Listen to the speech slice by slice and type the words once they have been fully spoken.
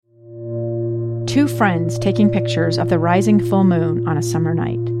Two friends taking pictures of the rising full moon on a summer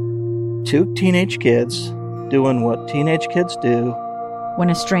night. Two teenage kids doing what teenage kids do. When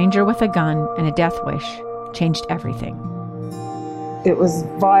a stranger with a gun and a death wish changed everything. It was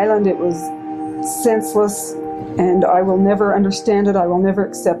violent, it was senseless, and I will never understand it, I will never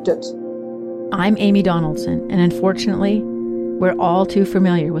accept it. I'm Amy Donaldson, and unfortunately, we're all too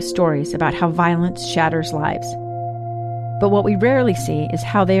familiar with stories about how violence shatters lives. But what we rarely see is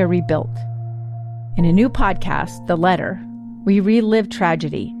how they are rebuilt. In a new podcast, The Letter, we relive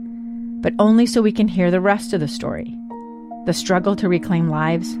tragedy, but only so we can hear the rest of the story. The struggle to reclaim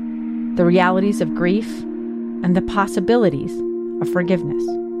lives, the realities of grief, and the possibilities of forgiveness.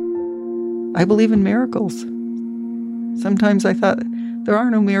 I believe in miracles. Sometimes I thought, there are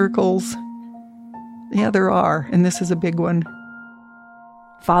no miracles. Yeah, there are, and this is a big one.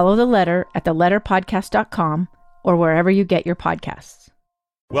 Follow The Letter at theletterpodcast.com or wherever you get your podcasts.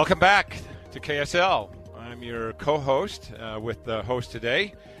 Welcome back to KSL. I'm your co-host with the host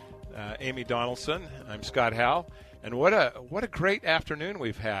today, Amy Donaldson. I'm Scott Howe. And what a great afternoon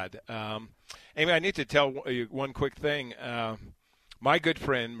we've had. Amy, I need to tell you one quick thing. My good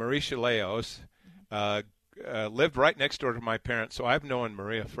friend, Marisha Leos, lived right next door to my parents, so I've known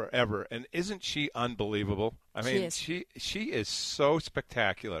Maria forever. And isn't she unbelievable? I mean, she is so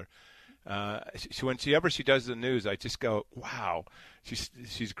spectacular. Whenever she does the news, I just go, wow,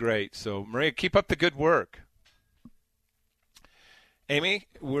 she's great. So, Maria, keep up the good work. Amy,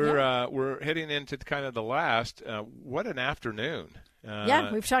 we're heading into kind of the last. What an afternoon!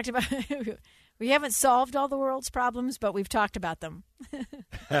 We've talked about. We haven't solved all the world's problems, but we've talked about them.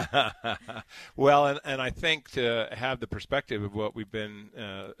 Well, and I think to have the perspective of what we've been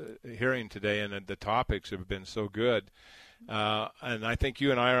hearing today, and the topics have been so good. And I think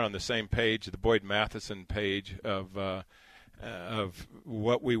you and I are on the same page, the Boyd Matheson page of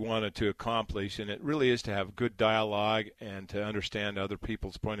what we wanted to accomplish, and it really is to have good dialogue and to understand other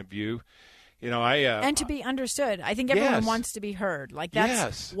people's point of view. You know, and to be understood. I think everyone wants to be heard. Like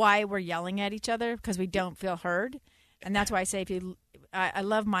that's why we're yelling at each other, because we don't feel heard, and that's why I say I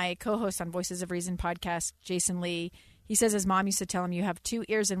love my co-host on Voices of Reason podcast, Jason Lee. He says his mom used to tell him, "You have two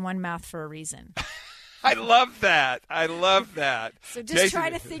ears and one mouth for a reason." I love that. I love that. So just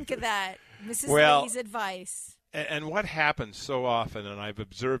try to think of that, Mrs. Lee's advice. And what happens so often, and I've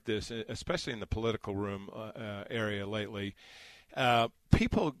observed this, especially in the political room area lately,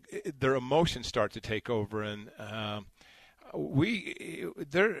 people, their emotions start to take over, and I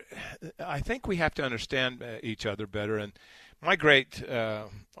think we have to understand each other better. And my great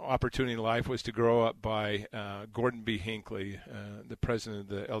opportunity in life was to grow up by Gordon B. Hinckley, the president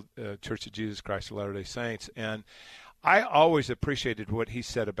of the Church of Jesus Christ of Latter-day Saints. And I always appreciated what he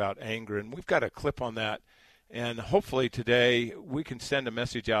said about anger. And we've got a clip on that. And hopefully today we can send a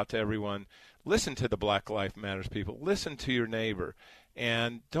message out to everyone. Listen to the Black Lives Matters people. Listen to your neighbor.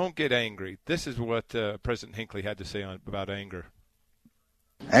 And don't get angry. This is what President Hinckley had to say about anger.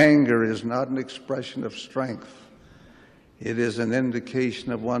 Anger is not an expression of strength. It is an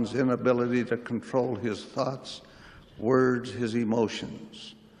indication of one's inability to control his thoughts, words, his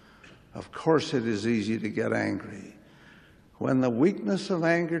emotions. Of course it is easy to get angry. When the weakness of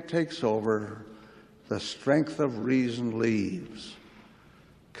anger takes over, the strength of reason leaves.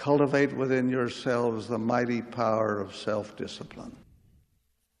 Cultivate within yourselves the mighty power of self-discipline.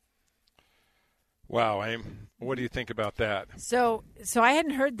 Wow, Aim. What do you think about that? So I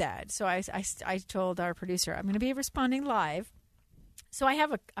hadn't heard that. So I told our producer, I'm going to be responding live. So I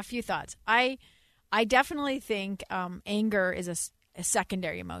have a few thoughts. I definitely think anger is a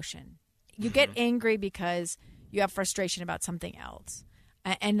secondary emotion. You get angry because you have frustration about something else.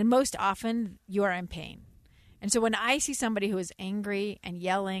 And most often you are in pain. And so when I see somebody who is angry and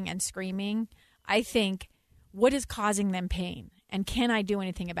yelling and screaming, I think, what is causing them pain? And can I do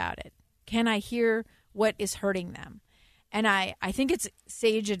anything about it? Can I hear what is hurting them? And I think it's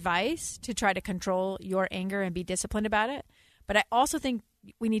sage advice to try to control your anger and be disciplined about it. But I also think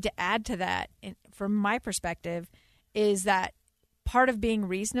we need to add to that, from my perspective, is that part of being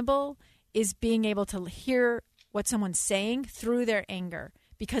reasonable is being able to hear what someone's saying through their anger,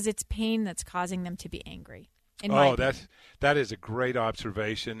 because it's pain that's causing them to be angry. That is a great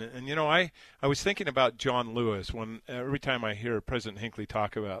observation. And you know, I was thinking about John Lewis every time I hear President Hinckley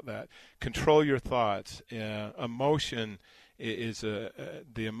talk about that. Control your thoughts. Emotion is the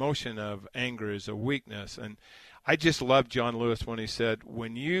emotion of anger is a weakness. And I just love John Lewis when he said,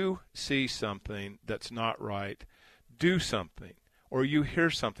 when you see something that's not right, do something. Or you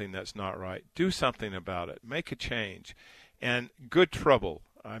hear something that's not right, do something about it. Make a change. And good trouble.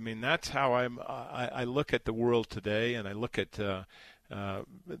 I mean, that's how I look at the world today, and I look at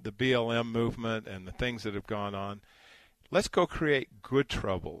the BLM movement and the things that have gone on. Let's go create good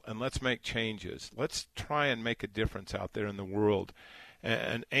trouble, and let's make changes. Let's try and make a difference out there in the world.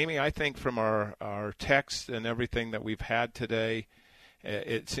 And Amy, I think from our texts and everything that we've had today,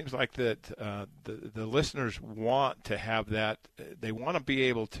 it seems like that the listeners want to have that. They want to be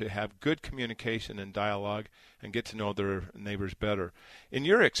able to have good communication and dialogue and get to know their neighbors better. In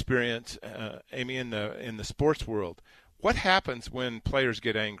your experience, Amy, in the sports world, what happens when players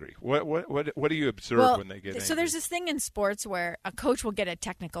get angry? What do you observe when they get angry? So there's this thing in sports where a coach will get a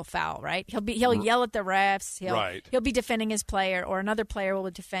technical foul, right? He'll yell at the refs. He'll be defending his player, or another player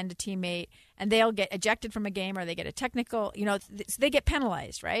will defend a teammate, and they'll get ejected from a game, or they get a technical. So they get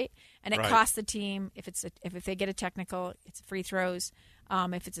penalized, right? And it costs the team if they get a technical, it's free throws.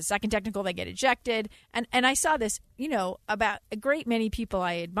 If it's a second technical, they get ejected. And I saw this, about a great many people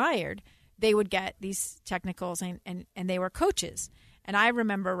I admired. They would get these technicals, and they were coaches. And I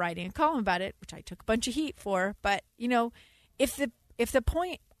remember writing a column about it, which I took a bunch of heat for. But, if the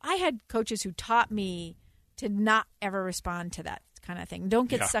point, I had coaches who taught me to not ever respond to that kind of thing.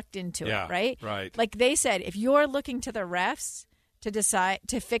 Don't get sucked into it, right? Right. Like they said, if you're looking to the refs to decide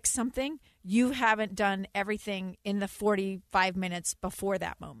to fix something, you haven't done everything in the 45 minutes before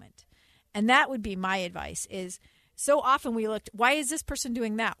that moment. And that would be my advice is, so often we looked, why is this person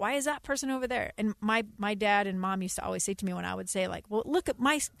doing that? Why is that person over there? And my dad and mom used to always say to me when I would say, like, well, look,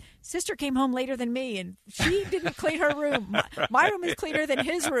 my sister came home later than me, and she didn't clean her room. My room is cleaner than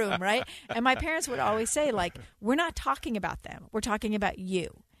his room, right? And my parents would always say, like, we're not talking about them. We're talking about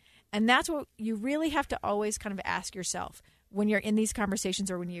you. And that's what you really have to always kind of ask yourself when you're in these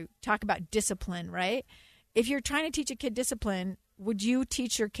conversations or when you talk about discipline, right? If you're trying to teach a kid discipline, would you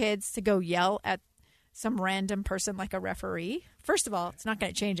teach your kids to go yell at some random person like a referee? First of all, it's not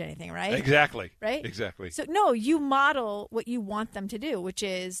going to change anything, right? Exactly. Right? Exactly. So, no, you model what you want them to do, which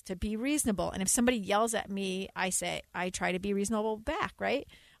is to be reasonable. And if somebody yells at me, I try to be reasonable back, right?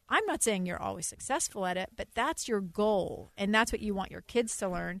 I'm not saying you're always successful at it, but that's your goal. And that's what you want your kids to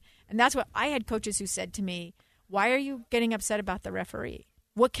learn. And that's what I had coaches who said to me, why are you getting upset about the referee?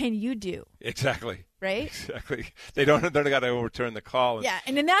 What can you do? Exactly. Right? Exactly. They don't got to overturn the call. Yeah,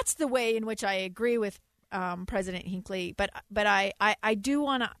 and then that's the way in which I agree with President Hinckley. But I do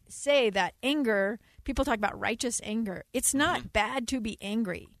want to say that anger, people talk about righteous anger. It's not bad to be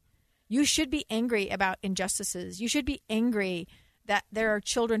angry. You should be angry about injustices. You should be angry that there are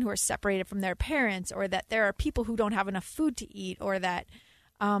children who are separated from their parents, or that there are people who don't have enough food to eat, or that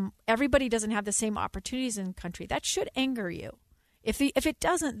everybody doesn't have the same opportunities in the country. That should anger you. If it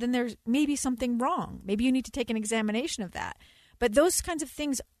doesn't, then there's maybe something wrong. Maybe you need to take an examination of that. But those kinds of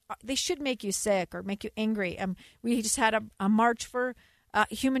things, they should make you sick or make you angry. We just had a march for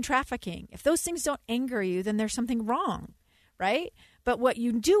human trafficking. If those things don't anger you, then there's something wrong, right? But what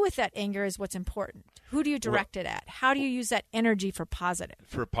you do with that anger is what's important. Who do you direct it at? How do you use that energy for positive?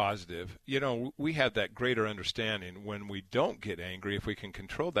 For positive. We have that greater understanding when we don't get angry, if we can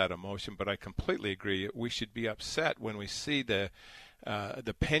control that emotion. But I completely agree. We should be upset when we see the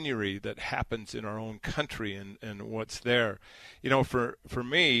penury that happens in our own country and what's there. For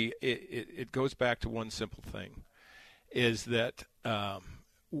me, it goes back to one simple thing, is that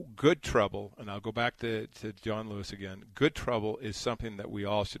good trouble, and I'll go back to John Lewis again, good trouble is something that we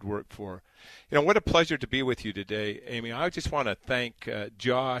all should work for. What a pleasure to be with you today, Amy. I just want to thank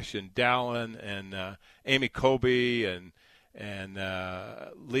Josh and Dallin and Amy Colby and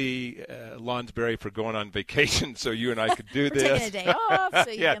Lee Lonsberry for going on vacation so you and I could do this. Taking a day off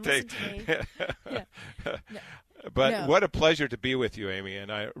so you can listen to me. Yeah. No. But what a pleasure to be with you, Amy,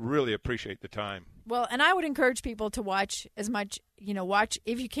 and I really appreciate the time. Well, and I would encourage people to watch as much, watch,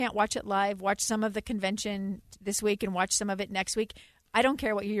 if you can't watch it live, watch some of the convention this week and watch some of it next week. I don't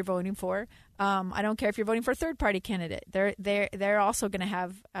care what you're voting for. I don't care if you're voting for a third-party candidate. They're also going to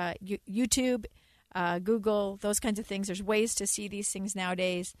have YouTube, Google, those kinds of things. There's ways to see these things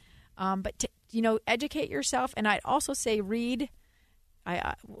nowadays. But educate yourself, and I'd also say read.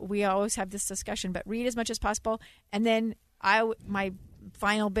 We always have this discussion, but read as much as possible. And then my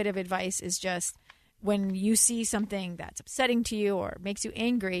final bit of advice is just when you see something that's upsetting to you or makes you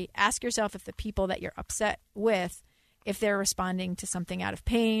angry, ask yourself if the people that you're upset with, if they're responding to something out of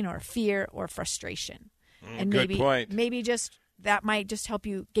pain or fear or frustration. And good point. Maybe just that might just help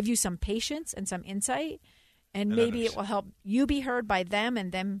you, give you some patience and some insight. And maybe it will help you be heard by them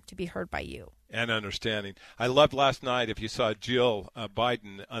and them to be heard by you. And understanding. I loved last night, if you saw Jill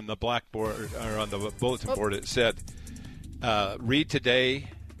Biden on the blackboard or on the bulletin board, it said, read today,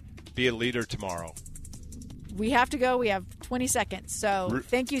 be a leader tomorrow. We have to go. We have 20 seconds. So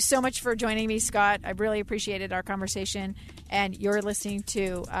thank you so much for joining me, Scott. I really appreciated our conversation. And you're listening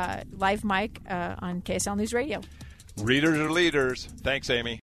to Live Mike on KSL News Radio. Readers are leaders. Thanks,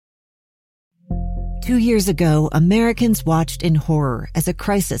 Amy. 2 years ago, Americans watched in horror as a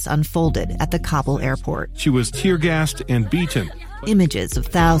crisis unfolded at the Kabul airport. She was tear-gassed and beaten. Images of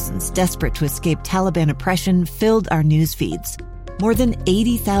thousands desperate to escape Taliban oppression filled our news feeds. More than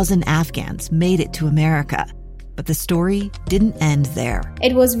 80,000 Afghans made it to America. But the story didn't end there.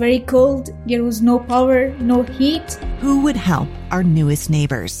 It was very cold. There was no power, no heat. Who would help our newest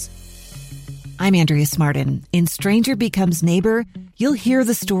neighbors? I'm Andrea Smartin. In Stranger Becomes Neighbor, you'll hear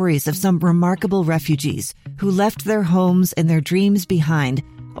the stories of some remarkable refugees who left their homes and their dreams behind,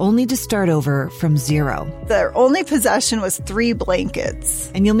 only to start over from zero. Their only possession was 3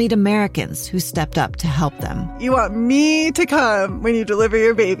 blankets. And you'll meet Americans who stepped up to help them. You want me to come when you deliver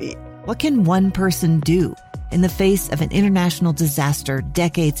your baby. What can one person do in the face of an international disaster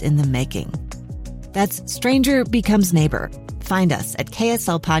decades in the making? That's Stranger Becomes Neighbor. Find us at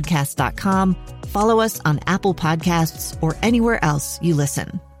kslpodcast.com. Follow us on Apple Podcasts or anywhere else you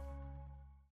listen.